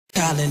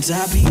Collins,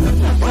 I be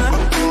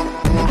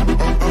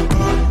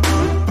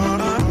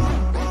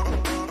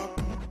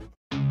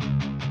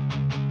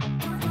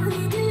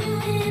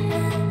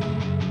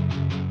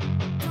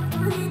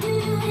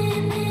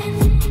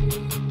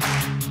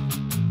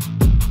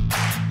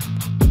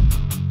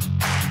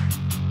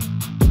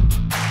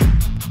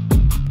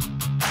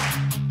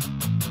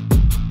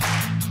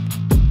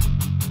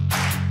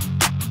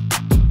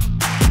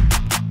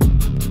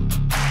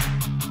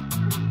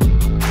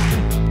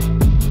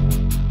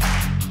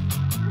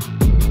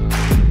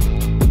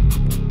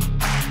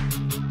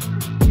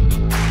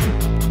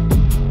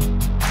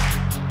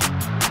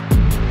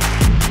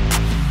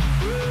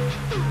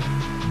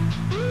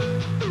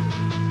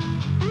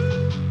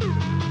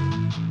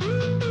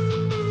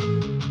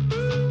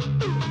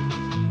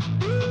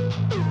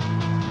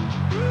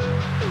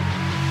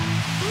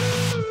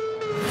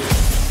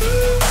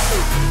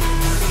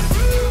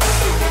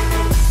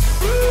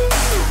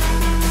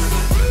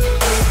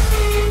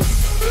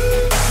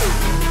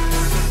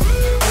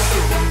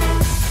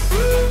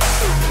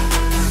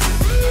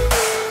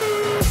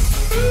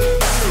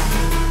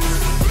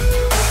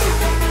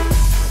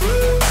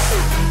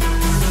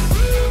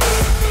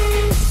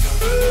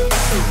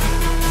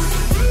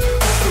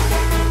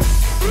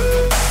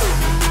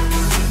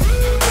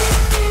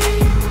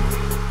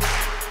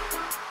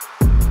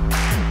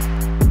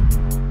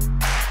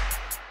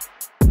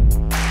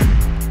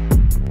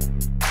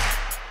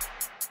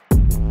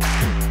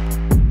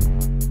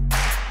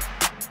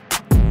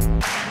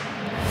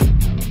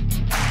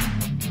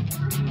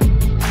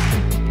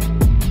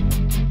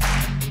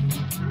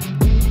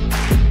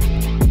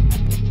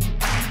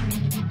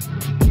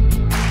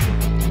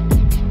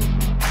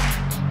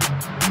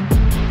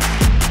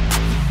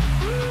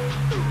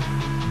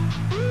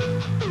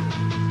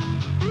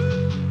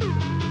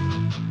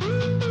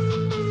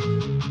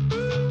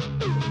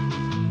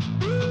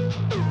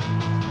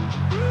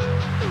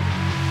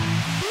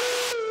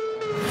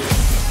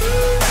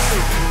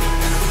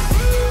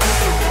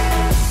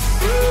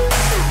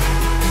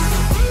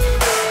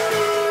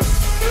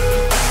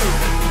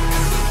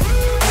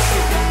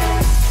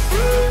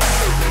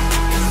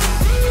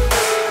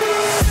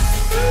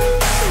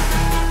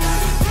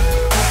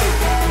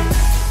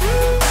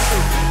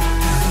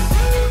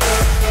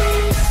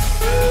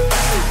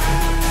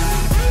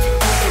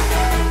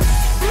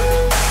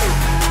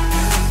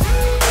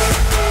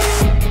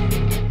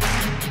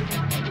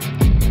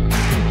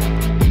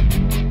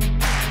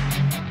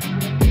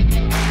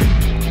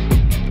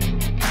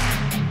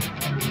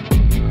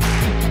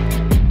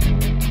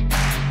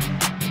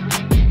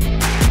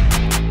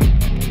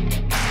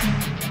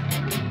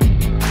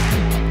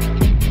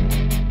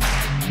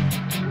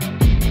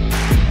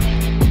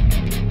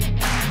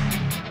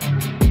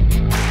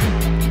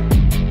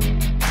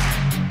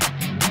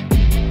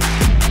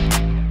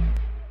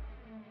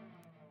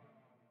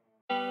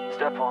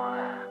Step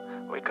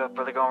one, wake up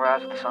early, gon'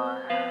 rise with the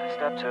sun.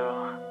 Step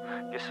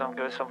two, get some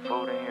good, some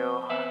food in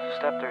you.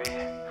 Step three,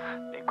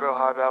 think real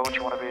hard about what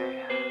you wanna be.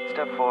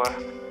 Step four,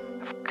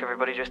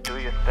 everybody just do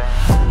your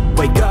thing.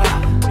 Wake up,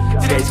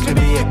 today's gonna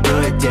be a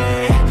good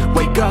day.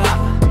 Wake up,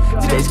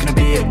 today's gonna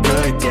be a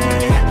good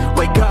day.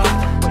 Wake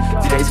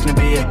up, today's gonna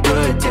be a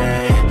good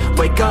day.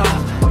 Wake up,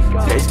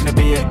 today's gonna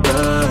be a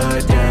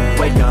good day.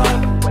 Wake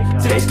up,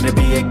 today's gonna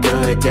be a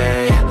good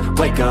day.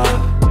 Wake up,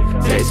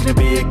 today's gonna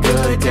be a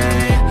good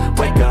day.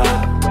 Wake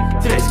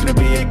up, today's gonna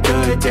be a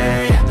good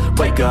day.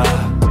 Wake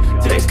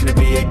up, today's gonna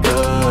be a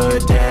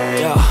good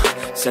day. Yo,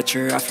 set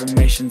your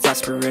affirmations,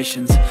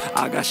 aspirations.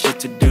 I got shit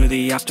to do,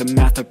 the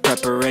aftermath of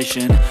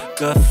preparation.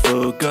 Good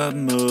food, good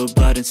mood,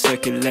 blood in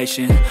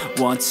circulation.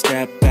 One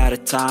step at a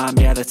time,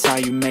 yeah, that's how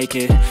you make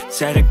it.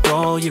 Set a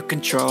goal you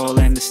control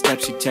and the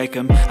steps you take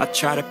them. I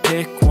try to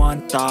pick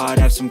one thought,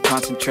 have some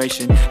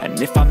concentration.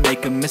 And if I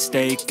make a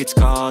mistake, it's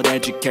called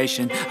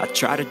education. I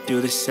try to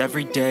do this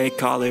every day,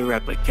 call it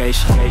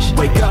replication.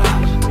 Wake up,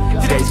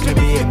 today's gonna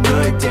be a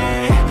good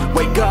day.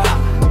 Wake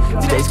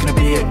up, today's gonna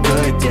be a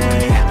good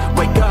day.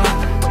 Wake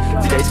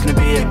up, today's gonna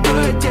be a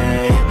good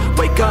day.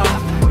 Wake up,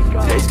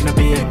 today's gonna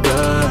be a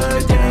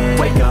good day.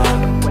 Wake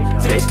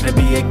up, today's gonna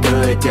be a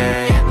good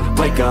day.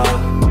 Wake up,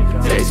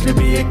 today's gonna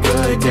be a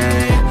good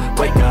day.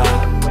 Wake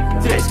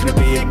up, today's gonna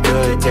be a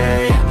good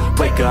day.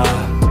 Wake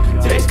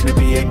up, today's gonna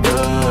be a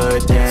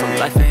good day. So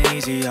life ain't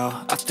easy, yo,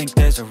 I think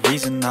there's a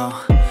reason though.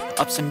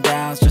 Ups and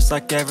downs, just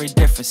like every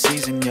different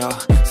season, yo.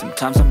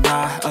 Sometimes I'm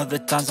high, other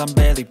times I'm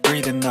barely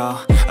breathing, though.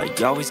 I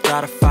always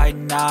gotta fight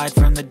and hide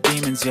from the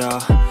demons, yo.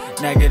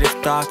 Negative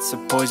thoughts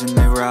are poison,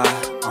 they rot.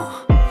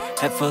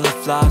 Head full of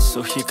flies,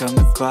 so here come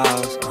the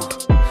clouds.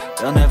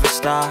 They'll never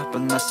stop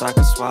unless I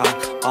can swap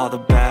all the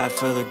bad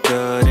for the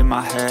good in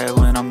my head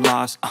when I'm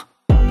lost.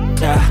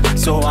 Yeah,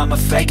 so I'ma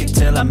fake it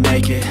till I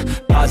make it.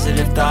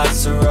 Positive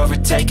thoughts are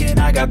overtaken,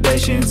 I got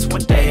patience.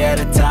 One day at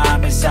a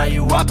time is how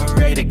you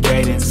operate a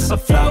cadence. A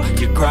flow,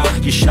 you grow,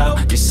 you show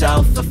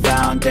yourself a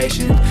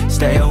foundation.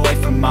 Stay away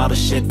from all the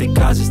shit that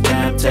causes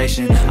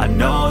temptation. I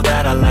know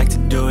that I like to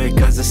do it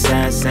cause it's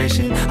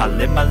sensation. I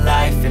live my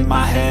life in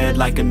my head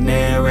like a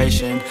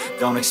narration.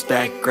 Don't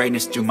expect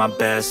greatness, do my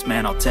best,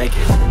 man, I'll take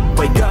it.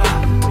 Wake up,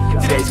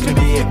 today's gonna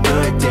be a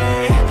good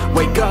day.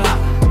 Wake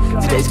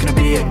up, today's gonna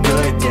be a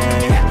good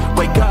day.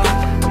 Wake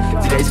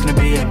up, today's gonna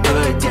be a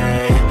good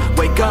day.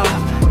 Wake up,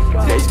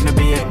 today's gonna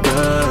be a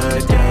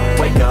good day.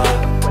 Wake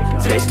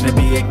up, today's gonna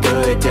be a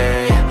good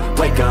day.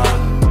 Wake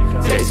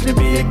up, today's gonna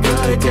be a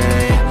good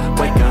day.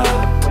 Wake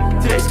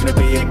up, today's gonna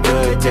be a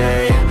good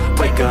day.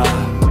 Wake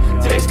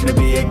up, today's gonna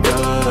be a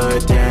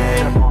good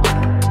day.